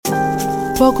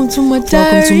Welcome to my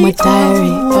diary.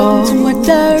 Welcome to my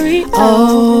diary.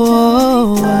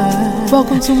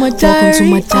 Welcome to my diary.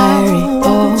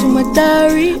 Welcome to my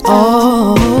diary.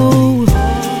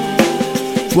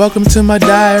 Welcome to my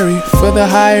diary for the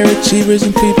higher achievers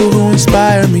and people who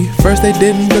inspire me. First they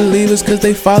didn't believe us cause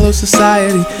they follow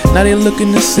society. Now they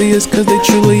looking to see us cause they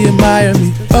truly admire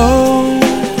me. Oh,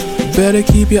 better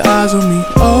keep your eyes on me.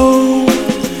 Oh,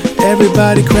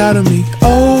 everybody crowd on me.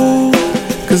 Oh,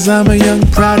 cause I'm a young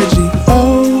prodigy.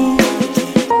 Oh,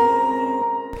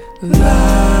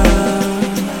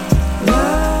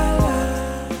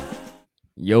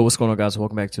 Yo, what's going on, guys?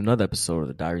 Welcome back to another episode of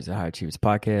the Diaries of High Achievers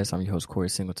podcast. I'm your host, Corey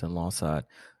Singleton, alongside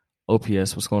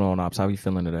OPS. What's going on, Ops? How are you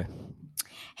feeling today?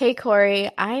 Hey,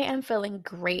 Corey. I am feeling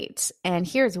great. And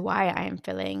here's why I am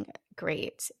feeling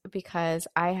great. Because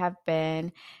I have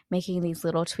been making these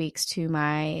little tweaks to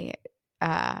my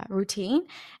routine,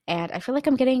 and I feel like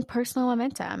I'm getting personal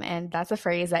momentum. And that's a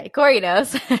phrase that Corey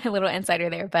knows, a little insider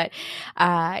there. But,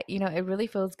 it really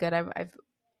feels good. I've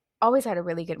always had a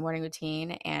really good morning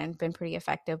routine and been pretty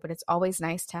effective, but it's always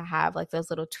nice to have like those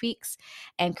little tweaks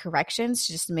and corrections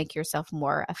just to make yourself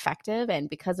more effective. And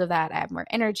because of that, I have more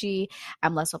energy.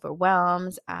 I'm less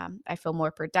overwhelmed. I feel more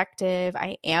productive.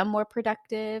 I am more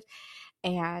productive.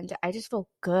 And I just feel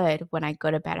good when I go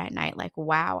to bed at night. Like,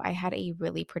 wow, I had a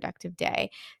really productive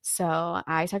day. So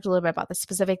I talked a little bit about the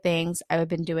specific things I've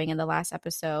been doing in the last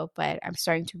episode, but I'm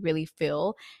starting to really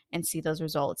feel and see those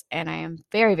results. And I am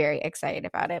very, very excited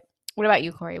about it. What about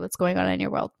you, Corey? What's going on in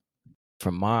your world?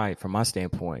 From my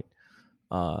standpoint,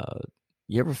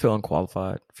 you ever feel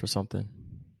unqualified for something?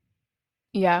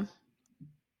 Yeah.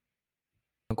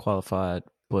 Unqualified,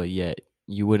 but yet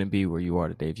you wouldn't be where you are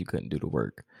today if you couldn't do the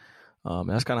work.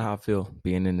 That's kind of how I feel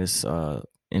being in this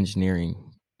engineering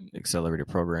accelerator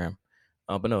program.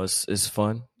 But no, it's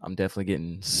fun. I'm definitely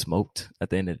getting smoked at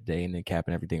the end of the day and then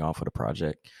capping everything off with a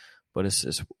project. But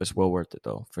it's well worth it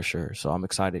though, for sure. So I'm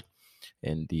excited.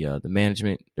 And the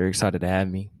management, they're excited to have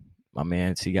me. My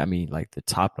man, he got me like the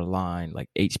top of the line, like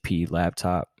HP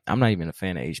laptop. I'm not even a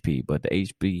fan of HP, but the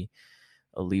HP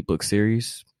EliteBook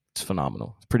series, it's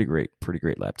phenomenal. It's pretty great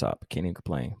laptop. Can't even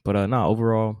complain. But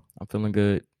overall, I'm feeling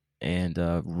good. And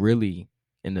really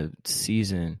in the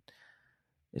season,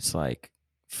 it's like,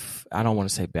 I don't want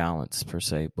to say balance per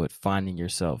se, but finding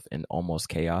yourself in almost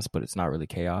chaos, but it's not really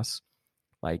chaos.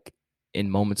 Like in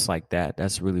moments like that,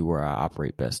 that's really where I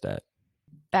operate best at.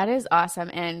 That is awesome.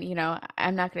 And,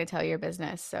 I'm not going to tell your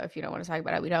business. So if you don't want to talk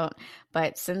about it, we don't.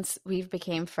 But since we've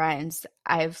became friends,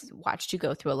 I've watched you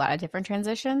go through a lot of different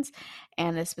transitions.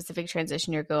 And the specific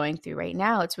transition you're going through right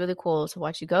now, it's really cool to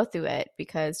watch you go through it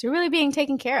because you're really being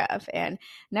taken care of. And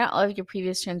not all of your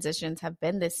previous transitions have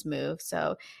been this smooth.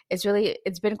 So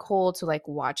it's been cool to like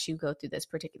watch you go through this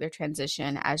particular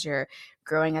transition as you're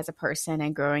growing as a person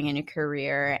and growing in your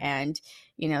career and,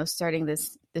 starting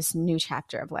this new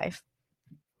chapter of life.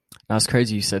 Now, it's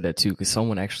crazy you said that too, because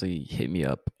someone actually hit me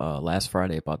up last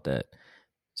Friday about that.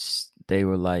 They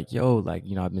were like, yo, like,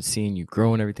 I've been seeing you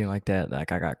grow and everything like that.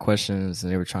 Like, I got questions,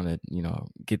 and they were trying to,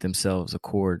 get themselves on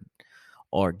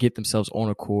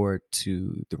a court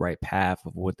to the right path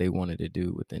of what they wanted to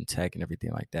do within tech and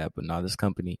everything like that. But now this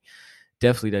company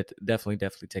definitely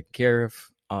taken care of.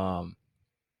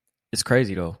 It's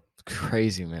crazy though. It's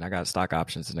crazy, man. I got stock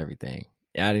options and everything.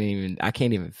 I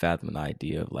can't even fathom the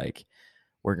idea of like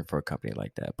working for a company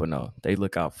like that. But no, they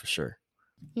look out for sure.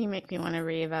 You make me want to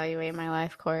reevaluate my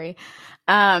life, Corey.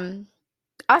 Awesome.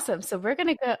 So we're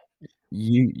gonna go.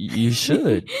 You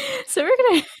should. So we're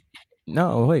gonna.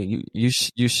 No, wait. You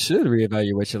should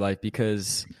reevaluate your life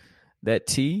because that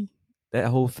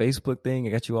whole Facebook thing,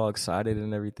 it got you all excited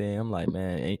and everything. I'm like,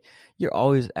 man, you're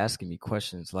always asking me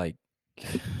questions. Like,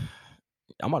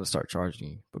 I'm about to start charging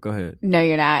you. But go ahead. No,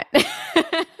 you're not.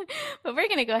 But we're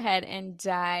going to go ahead and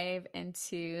dive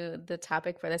into the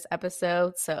topic for this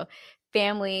episode. So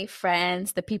family,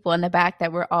 friends, the people in the back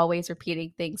that we're always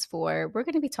repeating things for, we're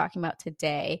going to be talking about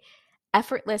today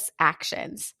effortless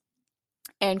actions.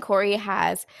 And Corey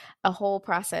has a whole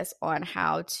process on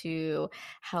how to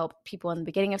help people in the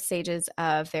beginning of stages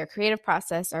of their creative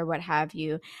process or what have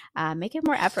you, make it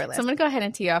more effortless. So I'm going to go ahead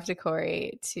and tee off to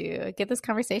Corey to get this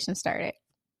conversation started.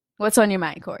 What's on your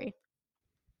mind, Corey?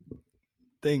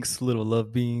 Thanks, little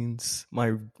love beans.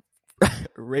 My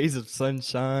rays of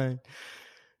sunshine.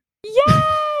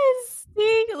 Yes!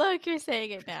 See, look, you're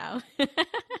saying it now.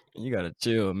 You gotta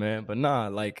chill, man. But nah,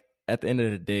 like at the end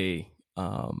of the day,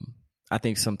 I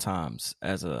think sometimes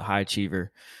as a high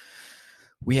achiever,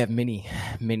 we have many,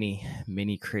 many,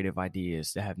 many creative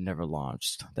ideas that have never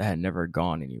launched, that had never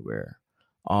gone anywhere.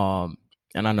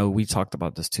 and I know we talked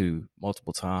about this too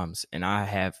multiple times, and I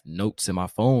have notes in my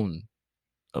phone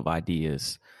of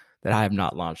ideas that I have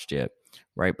not launched yet,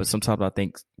 right? But sometimes I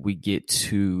think we get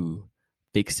too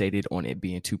fixated on it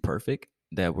being too perfect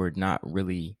that we're not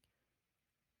really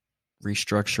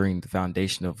restructuring the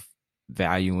foundation of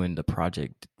valuing the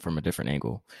project from a different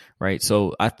angle, right?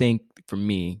 So I think for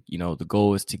me, the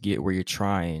goal is to get where you're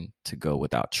trying to go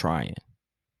without trying.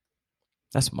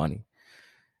 That's money.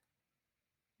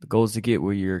 The goal is to get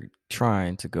where you're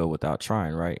trying to go without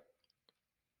trying, right?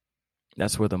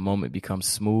 That's where the moment becomes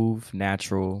smooth,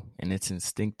 natural, and it's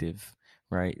instinctive,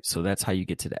 right? So that's how you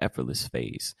get to the effortless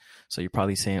phase. So you're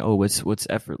probably saying, oh, what's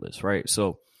effortless, right?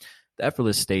 So the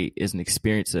effortless state is an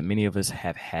experience that many of us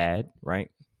have had,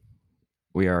 right?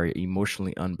 We are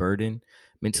emotionally unburdened,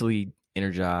 mentally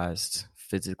energized,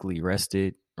 physically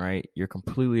rested, right? You're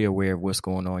completely aware of what's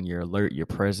going on. You're alert, you're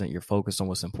present, you're focused on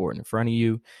what's important in front of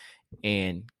you,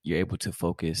 and you're able to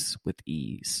focus with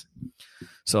ease.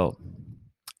 So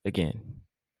again,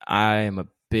 I am a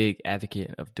big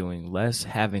advocate of doing less,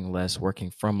 having less,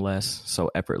 working from less. So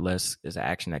effortless is an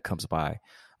action that comes by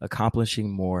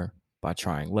accomplishing more by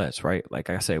trying less, right? Like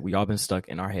I said, we all been stuck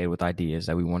in our head with ideas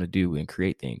that we want to do and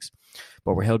create things,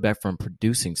 but we're held back from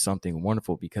producing something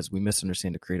wonderful because we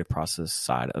misunderstand the creative process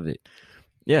side of it.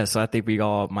 Yeah, so I think we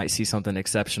all might see something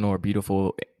exceptional or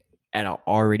beautiful at an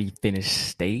already finished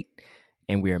state,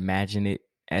 and we imagine it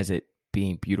as it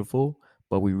being beautiful,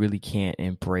 but we really can't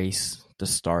embrace the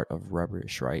start of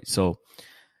rubbish, right? So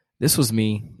this was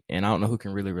me, and I don't know who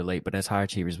can really relate, but as high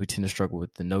achievers, we tend to struggle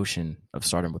with the notion of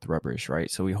starting with rubbish, right?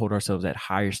 So we hold ourselves at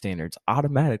higher standards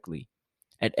automatically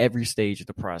at every stage of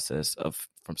the process of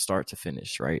from start to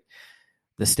finish, right?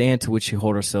 The stand to which we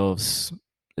hold ourselves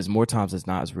is more times as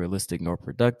not as realistic nor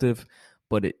productive,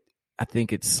 but I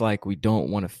think it's like we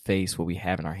don't want to face what we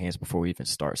have in our hands before we even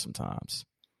start sometimes.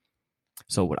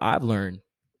 So what I've learned,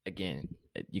 again,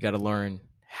 you got to learn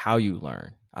how you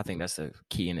learn. I think that's a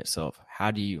key in itself.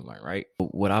 How do you learn, right?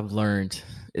 What I've learned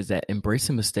is that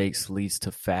embracing mistakes leads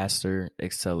to faster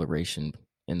acceleration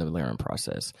in the learning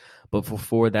process. But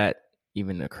before that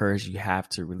even occurs, you have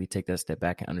to really take that step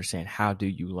back and understand, how do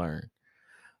you learn?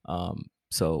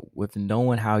 So with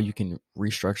knowing how you can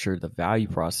restructure the value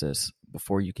process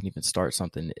before you can even start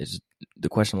something, is the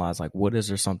question lies like, what is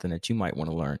there something that you might want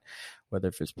to learn, whether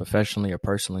if it's professionally or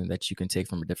personally, that you can take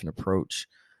from a different approach,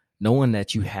 knowing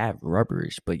that you have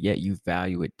rubbish, but yet you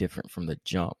value it different from the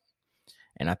jump.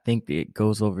 And I think it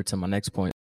goes over to my next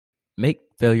point. Make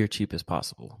failure cheap as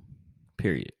possible,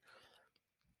 period.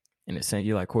 And it's saying,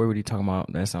 you're like, Corey, what are you talking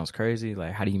about? That sounds crazy.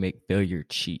 Like, how do you make failure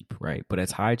cheap, right? But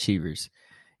as high achievers,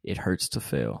 it hurts to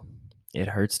fail. It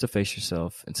hurts to face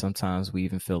yourself. And sometimes we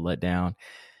even feel let down.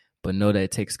 But know that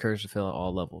it takes courage to fail at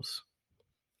all levels.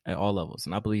 At all levels.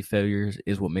 And I believe failure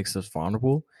is what makes us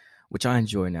vulnerable, which I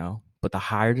enjoy now. But the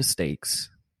higher the stakes,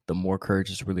 the more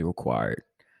courage is really required.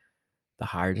 The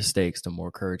higher the stakes, the more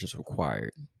courage is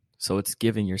required. So it's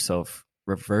giving yourself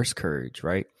reverse courage,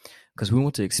 right? Because we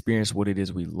want to experience what it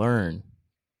is we learn,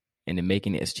 and then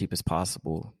making it as cheap as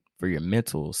possible for your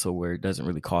mental, so where it doesn't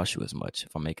really cost you as much,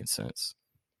 if I'm making sense.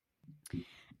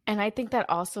 And I think that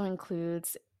also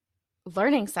includes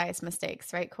learning size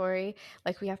mistakes, right, Corey?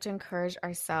 Like, we have to encourage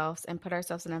ourselves and put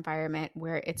ourselves in an environment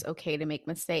where it's okay to make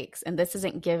mistakes. And this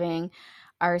isn't giving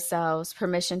ourselves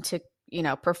permission to,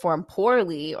 perform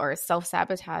poorly or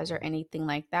self-sabotage or anything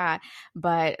like that,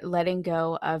 but letting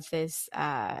go of this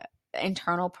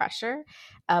internal pressure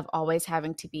of always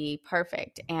having to be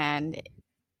perfect. And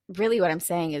really what I'm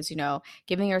saying is,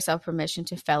 giving yourself permission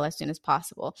to fail as soon as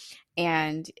possible.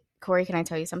 And Corey, can I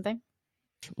tell you something?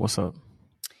 What's up?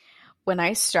 When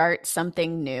I start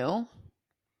something new,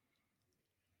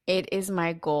 it is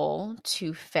my goal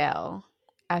to fail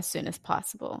as soon as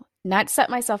possible. Not set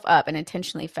myself up and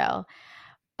intentionally fail,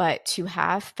 but to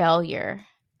have failure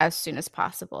as soon as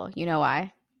possible. You know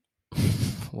why?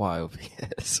 Why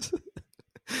OBS?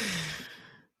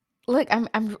 Look,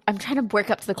 I'm trying to work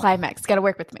up to the climax. Got to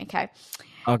work with me, okay?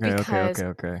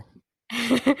 Okay.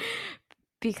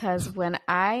 Because when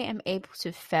I am able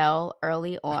to fail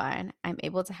early on, I'm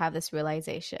able to have this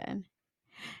realization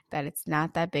that it's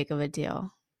not that big of a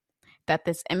deal. That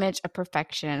this image of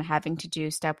perfection and having to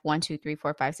do step 1, 2, 3,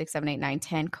 4, 5, 6, 7, 8, 9,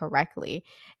 10 correctly,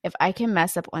 if I can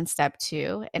mess up on step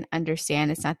 2 and understand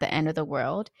it's not the end of the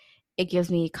world, it gives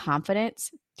me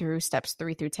confidence through steps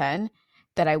 3 through 10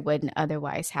 that I wouldn't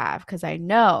otherwise have, because I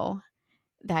know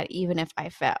that even if I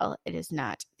fail, it is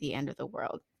not the end of the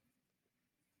world.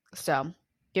 So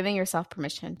giving yourself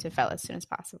permission to fail as soon as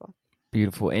possible.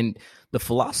 Beautiful. And the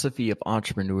philosophy of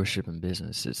entrepreneurship and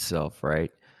business itself,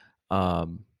 right?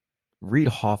 Reid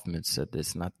Hoffman said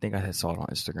this, and I think I had saw it on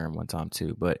Instagram one time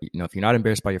too. But if you're not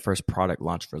embarrassed by your first product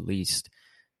launch released,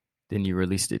 then you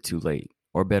released it too late.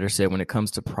 Or better said, when it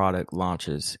comes to product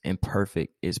launches,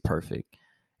 imperfect is perfect.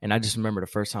 And I just remember the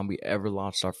first time we ever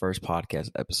launched our first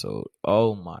podcast episode.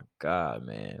 Oh my God,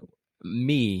 man.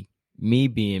 Me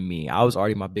being me, I was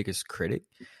already my biggest critic.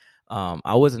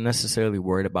 I wasn't necessarily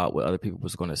worried about what other people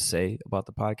was going to say about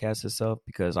the podcast itself,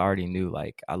 because I already knew,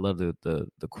 like, I love the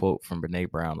quote from Brene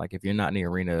Brown, like, if you're not in the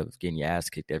arena of getting your ass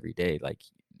kicked every day, like,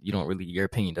 your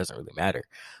opinion doesn't really matter.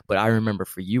 But I remember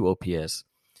for you, OPS,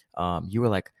 you were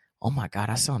like, oh my God,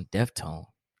 I sound Deftone.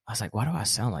 I was like, why do I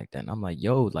sound like that? And I'm like,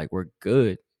 yo, like, we're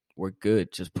good.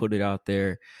 Just put it out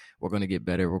there. We're going to get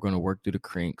better. We're going to work through the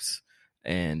crinks.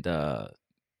 And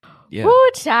yeah.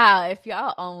 Woo, child, if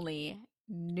y'all only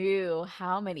knew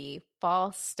how many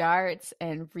false starts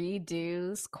and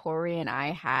redos Corey and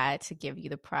I had to give you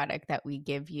the product that we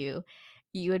give you,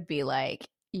 you would be like,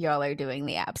 y'all are doing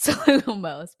the absolute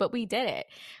most. But we did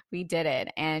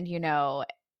it. And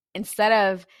instead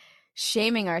of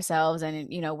shaming ourselves and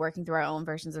working through our own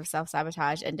versions of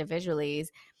self-sabotage individually,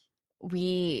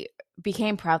 we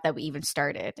became proud that we even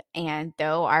started. And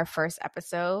though our first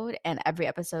episode and every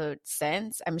episode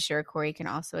since, I'm sure Corey can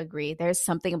also agree, there's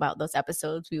something about those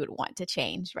episodes we would want to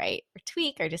change, right? Or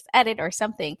tweak or just edit or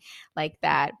something like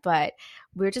that. But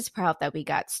we're just proud that we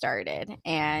got started.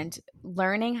 And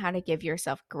learning how to give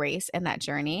yourself grace in that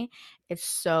journey is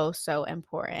so, so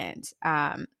important.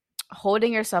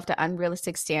 Holding yourself to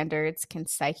unrealistic standards can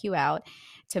psych you out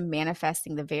to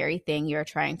manifesting the very thing you're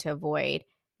trying to avoid,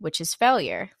 which is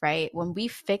failure, right? When we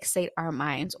fixate our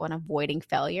minds on avoiding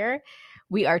failure,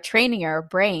 we are training our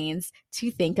brains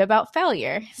to think about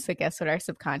failure. So guess what our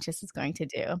subconscious is going to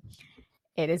do?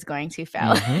 It is going to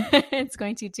fail. Mm-hmm. It's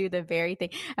going to do the very thing.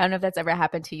 I don't know if that's ever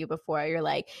happened to you before. You're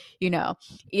like,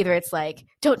 either it's like,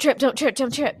 don't trip.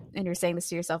 And you're saying this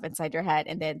to yourself inside your head.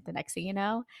 And then the next thing you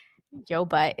know, your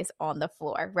butt is on the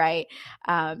floor, right?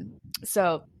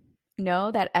 So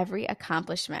know that every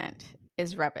accomplishment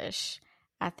is rubbish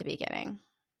at the beginning.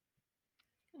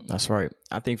 That's right.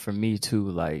 I think for me too,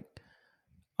 like,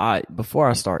 before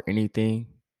I start anything,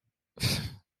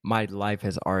 my life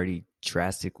has already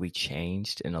drastically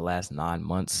changed in the last 9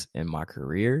 months in my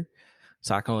career.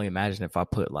 So I can only imagine if I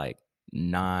put like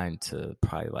 9 to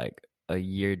probably like a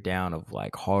year down of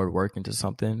like hard work into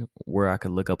something, where I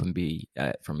could look up and be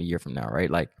at from a year from now, right?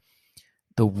 Like,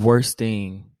 the worst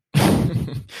thing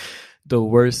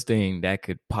that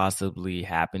could possibly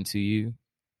happen to you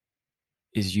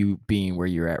is you being where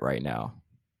you're at right now.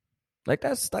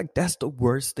 That's the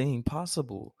worst thing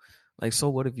possible. Like, so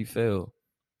what if you fail?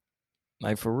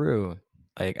 Like, for real.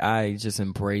 Like, I just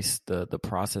embrace the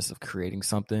process of creating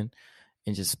something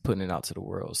and just putting it out to the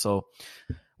world. So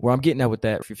where I'm getting at with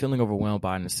that, if you're feeling overwhelmed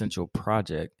by an essential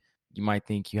project, you might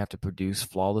think you have to produce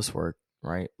flawless work,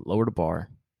 right? Lower the bar.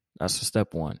 That's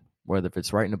step one. Whether if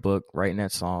it's writing a book, writing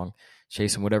that song,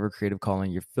 chasing whatever creative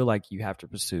calling you feel like you have to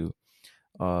pursue,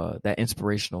 that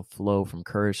inspirational flow from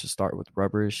courage to start with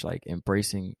rubbish, like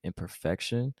embracing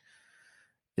imperfection,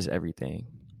 is everything.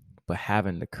 But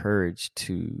having the courage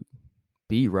to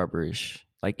be rubbish,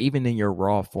 like even in your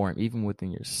raw form, even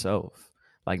within yourself,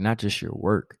 like not just your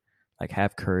work, like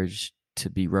have courage to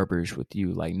be rubbish with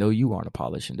you. Like, no, you aren't a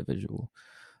polished individual.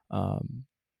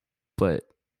 But,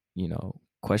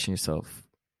 question yourself,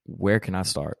 where can I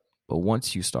start? But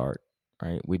once you start,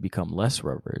 right, we become less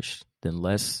rubbish, then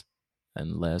less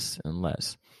and less and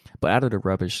less. But out of the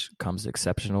rubbish comes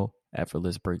exceptional,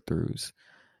 effortless breakthroughs.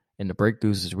 And the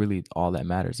breakthroughs is really all that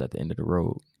matters at the end of the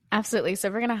road. Absolutely. So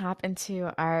we're going to hop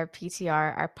into our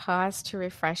PTR, our pause to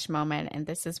refresh moment. And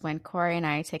this is when Corey and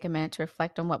I take a minute to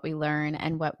reflect on what we learn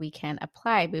and what we can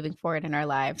apply moving forward in our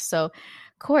lives. So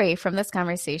Corey, from this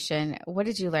conversation, what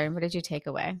did you learn? What did you take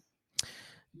away?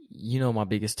 My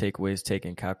biggest takeaway is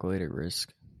taking calculated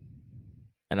risk.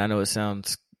 And I know it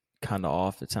sounds kind of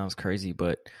off. It sounds crazy,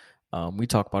 but we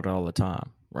talk about it all the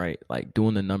time, right? Like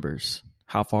doing the numbers.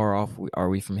 How far off are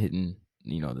we from hitting,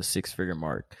 the 6-figure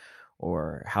mark?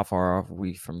 Or how far off are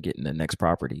we from getting the next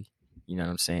property? You know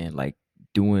what I'm saying? Like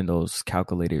doing those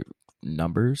calculated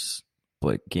numbers,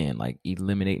 but again, like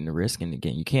eliminating the risk. And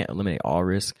again, you can't eliminate all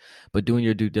risk, but doing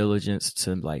your due diligence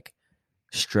to like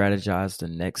strategize the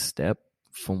next step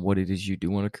from what it is you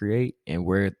do want to create and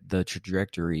where the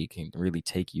trajectory can really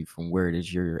take you from where it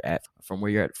is you're at, from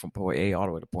point A all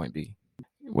the way to point B.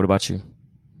 What about you?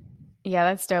 Yeah,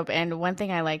 that's dope. And one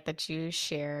thing I like that you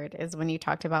shared is when you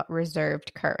talked about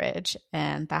reserved courage,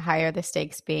 and the higher the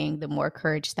stakes being, the more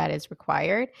courage that is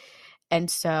required. And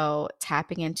so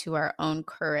tapping into our own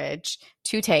courage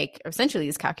to take essentially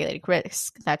these calculated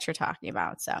risks that you're talking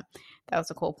about. So that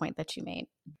was a cool point that you made.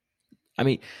 I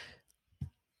mean,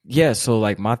 yeah. So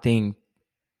like my thing,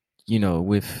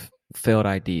 with failed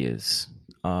ideas,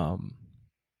 I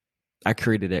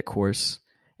created that course,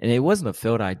 and it wasn't a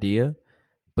failed idea,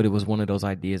 but it was one of those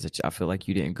ideas that I feel like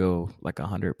you didn't go like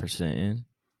 100% in.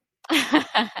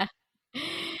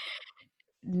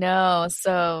 No.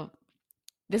 So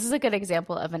this is a good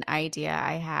example of an idea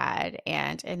I had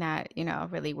and that,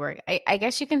 really worked. I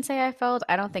guess you can say I failed.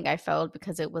 I don't think I failed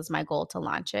because it was my goal to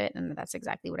launch it. And that's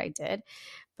exactly what I did.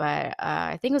 But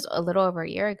I think it was a little over a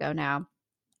year ago now.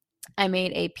 I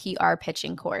made a PR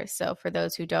pitching course. So for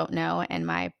those who don't know, in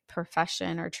my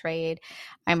profession or trade,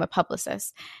 I'm a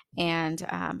publicist. And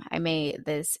I made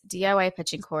this DIY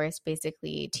pitching course,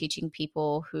 basically teaching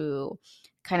people who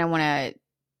kind of want to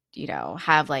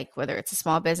have like whether it's a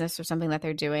small business or something that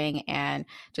they're doing and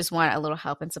just want a little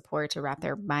help and support to wrap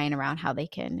their mind around how they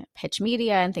can pitch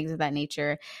media and things of that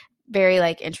nature. Very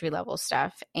like entry level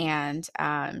stuff. And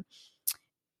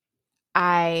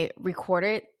I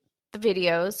recorded the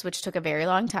videos, which took a very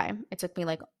long time. It took me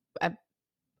like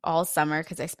all summer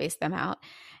because I spaced them out.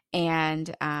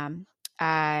 And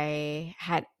I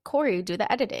had Corey do the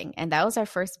editing, and that was our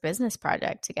first business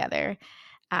project together.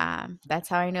 That's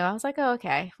how I know. I was like, oh,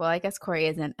 okay. Well, I guess Corey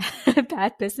isn't a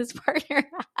bad business partner.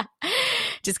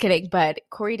 Just kidding. But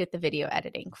Corey did the video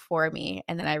editing for me,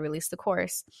 and then I released the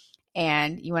course.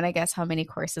 And you want to guess how many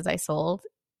courses I sold?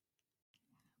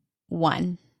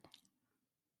 One.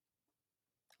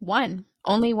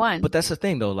 Only one. But that's the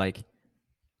thing, though. Like,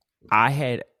 I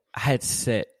had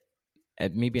set,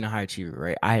 at me being a high achiever,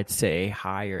 right? I had set a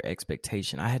higher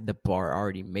expectation. I had the bar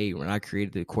already made when I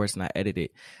created the course and I edited.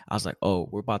 I was like, oh,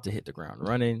 we're about to hit the ground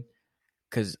running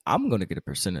because I'm going to get a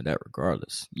percent of that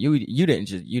regardless. You didn't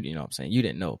just, you know what I'm saying? You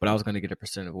didn't know, but I was going to get a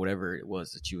percent of whatever it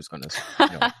was that you was going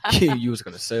to, you was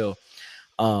going to sell.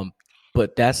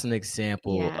 But that's an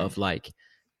example of like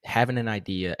having an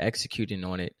idea, executing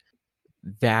on it,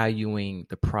 valuing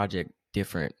the project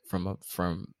different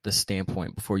from the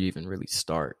standpoint before you even really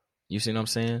start. You see what I'm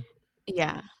saying?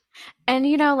 Yeah. And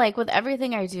like with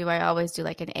everything I do, I always do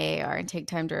like an AAR and take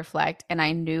time to reflect. And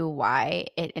I knew why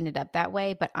it ended up that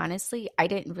way. But honestly, I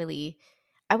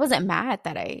wasn't mad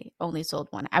that I only sold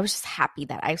one. I was just happy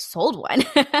that I sold one.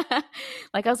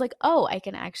 Like I was like, oh, I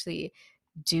can actually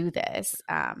do this.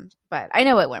 But I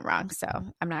know it went wrong, so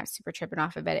I'm not super tripping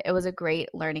off of it. It was a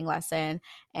great learning lesson,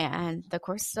 and the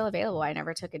course is still available. I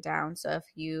never took it down. So if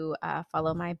you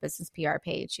follow my business PR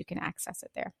page, you can access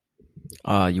it there.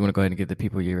 You want to go ahead and give the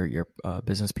people your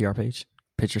business PR page?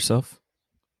 Pitch yourself.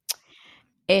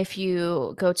 If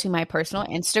you go to my personal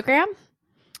Instagram,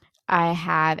 I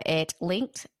have it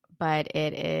linked, but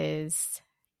it is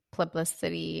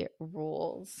Publicity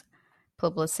Rules.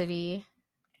 Publicity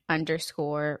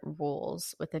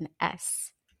 _rules with an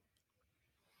S.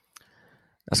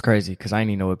 That's crazy because I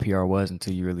didn't even know what PR was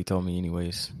until you really told me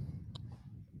anyways.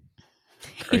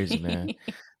 Crazy, man.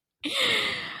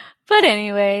 But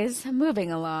anyways,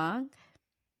 moving along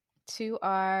to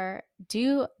our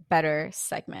Do Better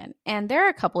segment. And there are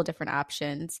a couple different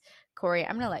options. Corey,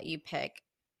 I'm going to let you pick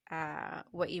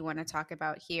what you want to talk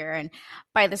about here. And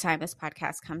by the time this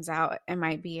podcast comes out, it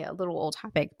might be a little old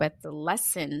topic, but the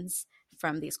lessons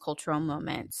from these cultural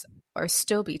moments or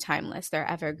still be timeless. They're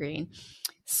evergreen.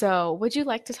 So would you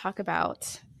like to talk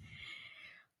about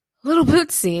Little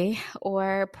Bootsy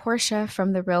or Portia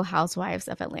from The Real Housewives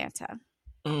of Atlanta?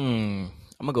 I'm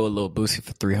going to go with Little Bootsy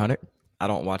for 300. I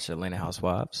don't watch Atlanta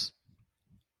Housewives.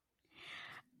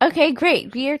 Okay,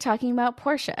 great. We are talking about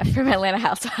Portia from Atlanta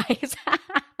Housewives.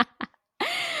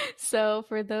 So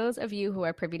for those of you who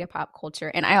are privy to pop culture,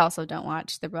 and I also don't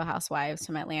watch The Real Housewives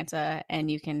from Atlanta, and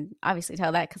you can obviously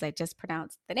tell that because I just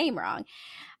pronounced the name wrong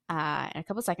a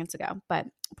couple seconds ago. But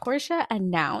Portia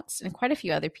announced, and quite a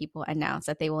few other people announced,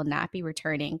 that they will not be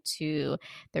returning to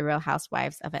The Real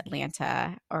Housewives of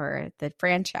Atlanta or the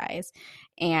franchise.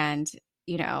 And,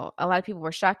 a lot of people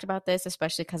were shocked about this,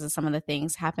 especially because of some of the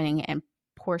things happening in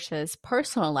Portia's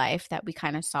personal life that we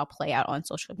kind of saw play out on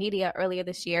social media earlier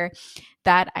this year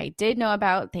that I did know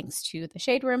about thanks to the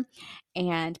Shade Room.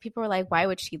 And people were like, why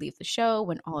would she leave the show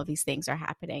when all of these things are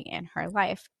happening in her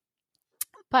life?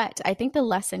 But I think the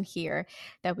lesson here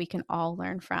that we can all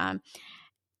learn from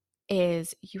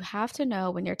is you have to know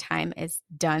when your time is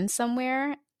done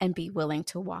somewhere and be willing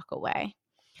to walk away,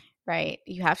 right?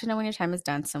 You have to know when your time is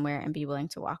done somewhere and be willing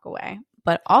to walk away.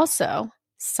 But also,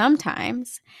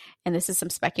 sometimes, and this is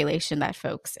some speculation that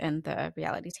folks in the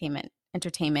reality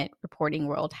entertainment reporting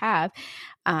world have,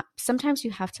 sometimes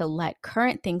you have to let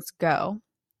current things go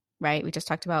right? We just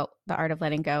talked about the art of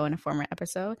letting go in a former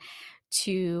episode,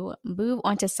 to move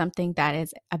on to something that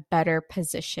is a better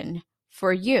position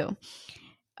for you.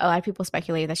 A lot of people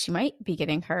speculate that she might be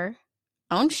getting her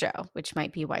own show, which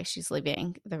might be why she's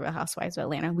leaving the Real Housewives of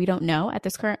Atlanta. We don't know at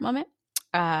this current moment.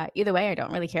 Either way, I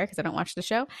don't really care because I don't watch the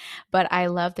show, but I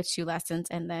love the 2 lessons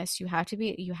in this. You have to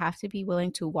be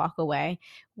willing to walk away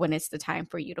when it's the time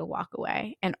for you to walk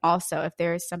away. And also, if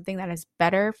there is something that is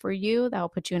better for you, that will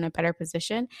put you in a better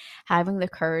position, having the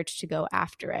courage to go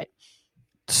after it.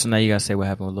 So now you gotta say what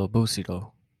happened with Lil Boosie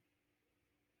though.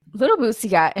 Lil Boosie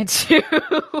got into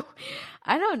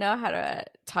I don't know how to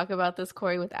talk about this,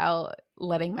 Corey, without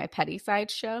letting my petty side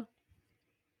show.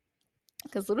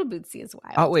 Because Lil Boosie is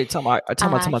wild. Oh wait, time out.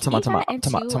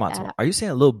 Are you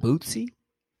saying Lil Boosie?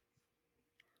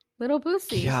 Lil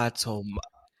Boosie. God, so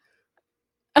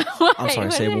I'm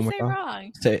sorry. Say it one more time.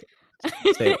 Wrong? Say.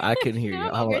 I couldn't hear you.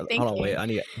 Hold on. Wait. I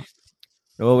need.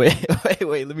 No, wait.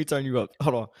 Let me turn you up.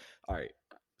 Hold on. All right.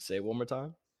 Say it one more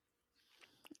time.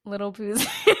 Lil Boosie.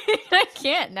 I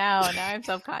can't now. Now I'm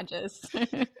self-conscious.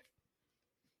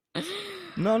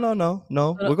 No.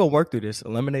 We're gonna work through this.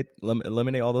 Eliminate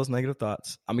all those negative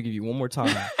thoughts. I'm gonna give you one more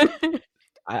time.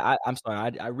 I'm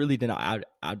sorry. I really didn't.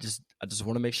 I just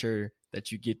want to make sure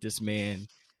that you get this man.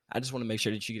 I just want to make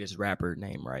sure that you get his rapper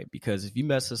name right, because if you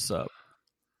mess this up,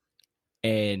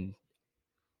 and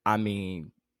I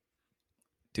mean,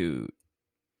 dude.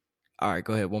 All right,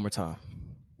 go ahead one more time.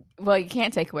 Well, you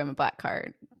can't take away my black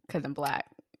card because I'm black.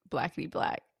 Blackity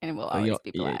black, and it will always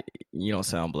be black. You don't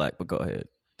sound black, but go ahead.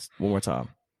 One more time.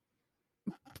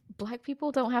 Black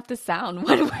people don't have to sound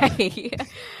one way.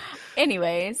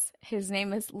 Anyways, his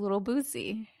name is Lil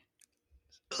Boosie.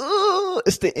 Oh,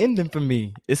 it's the ending for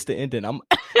me. It's the ending. I'm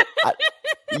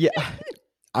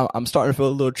starting to feel a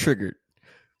little triggered.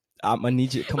 I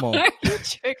need you. Come on. Are you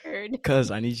triggered? Because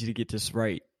I need you to get this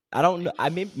right. I don't know. I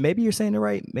mean, maybe you're saying it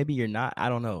right. Maybe you're not. I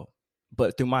don't know.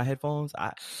 But through my headphones,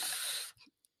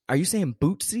 are you saying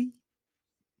Bootsy?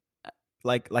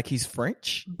 Like he's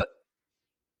French?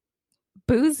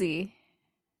 Boozy.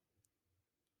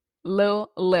 Lil.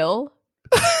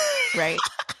 Right.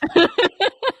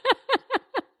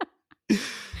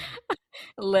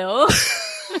 Lil.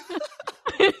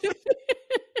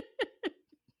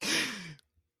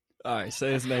 All right,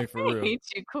 say his name for real. I hate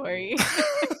you, Corey.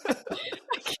 I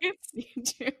can't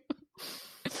stand you.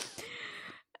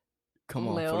 Come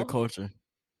on, for the culture.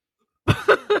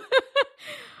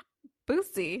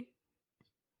 Boosie.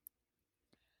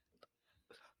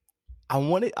 I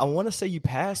want to say you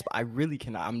passed, but I really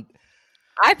cannot.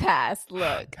 I passed.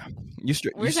 Look, you're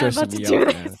stressing me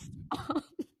out, man.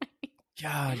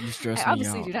 God, you stress me out. I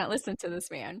obviously do not listen to this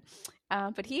man.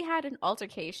 But he had an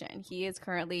altercation. He is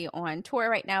currently on tour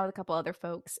right now with a couple other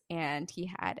folks, and he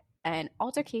had an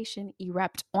altercation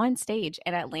erupt on stage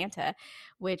in Atlanta,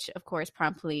 which of course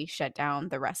promptly shut down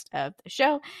the rest of the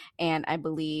show. And I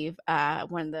believe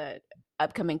one of the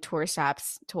upcoming tour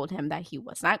stops told him that he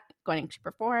was not going to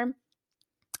perform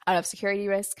out of security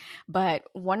risk. But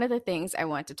one of the things I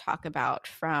want to talk about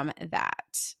from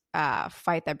that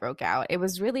fight that broke out, it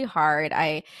was really hard.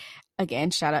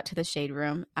 Again, shout out to the Shade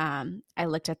Room. I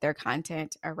looked at their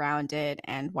content around it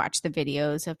and watched the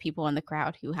videos of people in the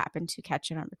crowd who happened to catch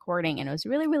it on recording. And it was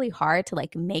really, really hard to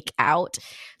make out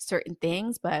certain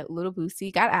things. But Lil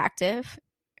Boosie got active,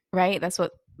 right? That's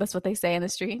what they say in the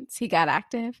streets. He got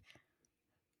active.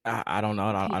 I don't know.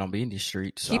 I don't be in these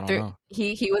streets. So I don't know.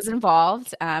 He was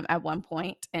involved at one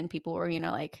point, and people were,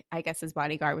 I guess his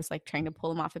bodyguard was trying to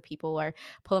pull him off of people or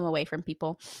pull him away from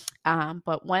people.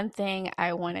 But one thing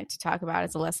I wanted to talk about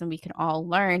is a lesson we can all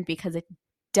learn, because it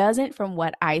doesn't, from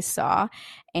what I saw,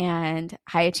 and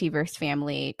High Achievers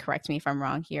family, correct me if I'm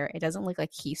wrong here, it doesn't look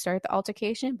like he started the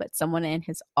altercation, but someone in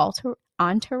his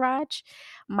entourage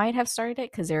might have started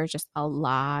it, because there was just a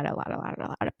lot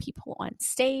of people on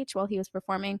stage while he was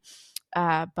performing.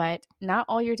 But not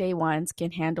all your day ones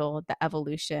can handle the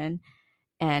evolution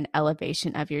and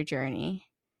elevation of your journey.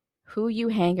 Who you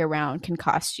hang around can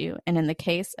cost you. And in the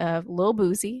case of Lil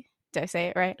Boosie, did I say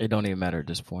it right? It don't even matter at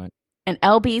this point. In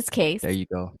LB's case. There you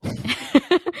go.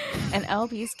 In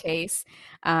LB's case,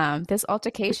 this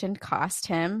altercation cost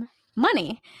him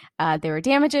money. There were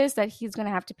damages that he's going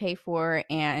to have to pay for.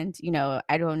 And,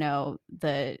 I don't know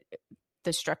the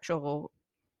structural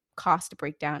cost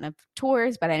breakdown of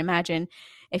tours, but I imagine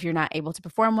if you're not able to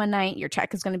perform one night, your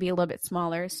check is going to be a little bit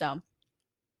smaller. So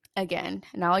again,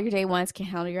 not all your day ones can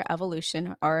handle your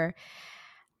evolution or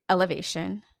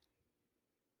elevation.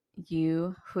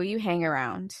 Who you hang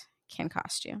around can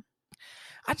cost you.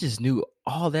 I just knew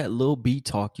all that little B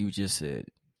talk you just said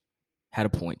had a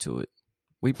point to it.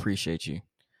 We appreciate you.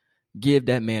 give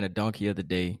that man a donkey of the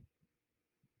day,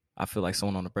 I feel like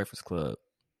someone on the Breakfast Club.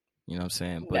 You know what I'm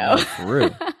saying? But no, for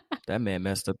real, that man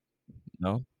messed up.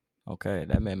 No, okay,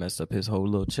 that man messed up his whole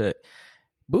little check.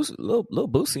 Little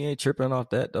Boosie ain't tripping off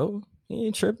that though. He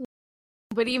ain't tripping.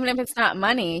 But even if it's not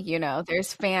money, you know,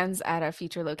 there's fans at a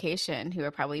future location who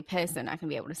are probably pissed they're not going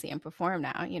to be able to see him perform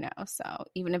now, you know. So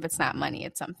even if it's not money,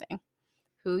 it's something.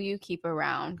 Who you keep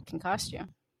around can cost you.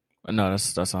 No,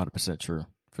 that's 100% true.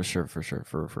 For sure.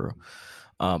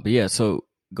 But yeah, so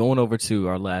going over to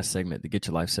our last segment, the Get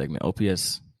Your Life segment.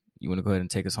 OPS, you want to go ahead and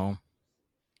take us home?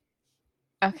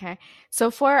 Okay. So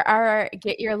for our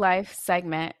Get Your Life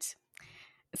segment,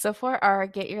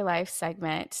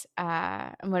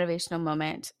 motivational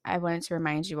moment, I wanted to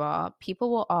remind you all,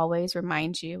 people will always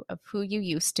remind you of who you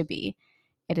used to be.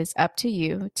 It is up to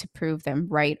you to prove them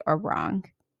right or wrong.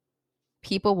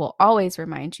 People will always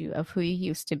remind you of who you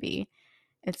used to be.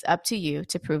 It's up to you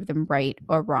to prove them right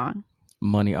or wrong.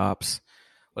 Money ops.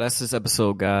 Well, that's this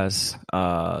episode, guys.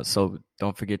 So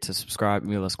don't forget to subscribe,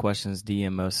 email us questions,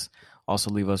 DM us.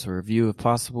 Also leave us a review if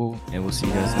possible, and we'll see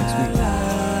you guys next week.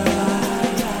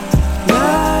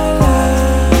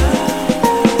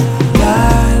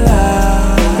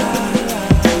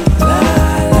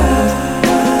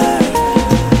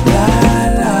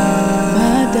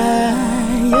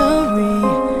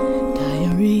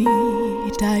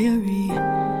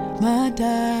 My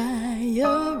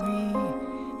diary.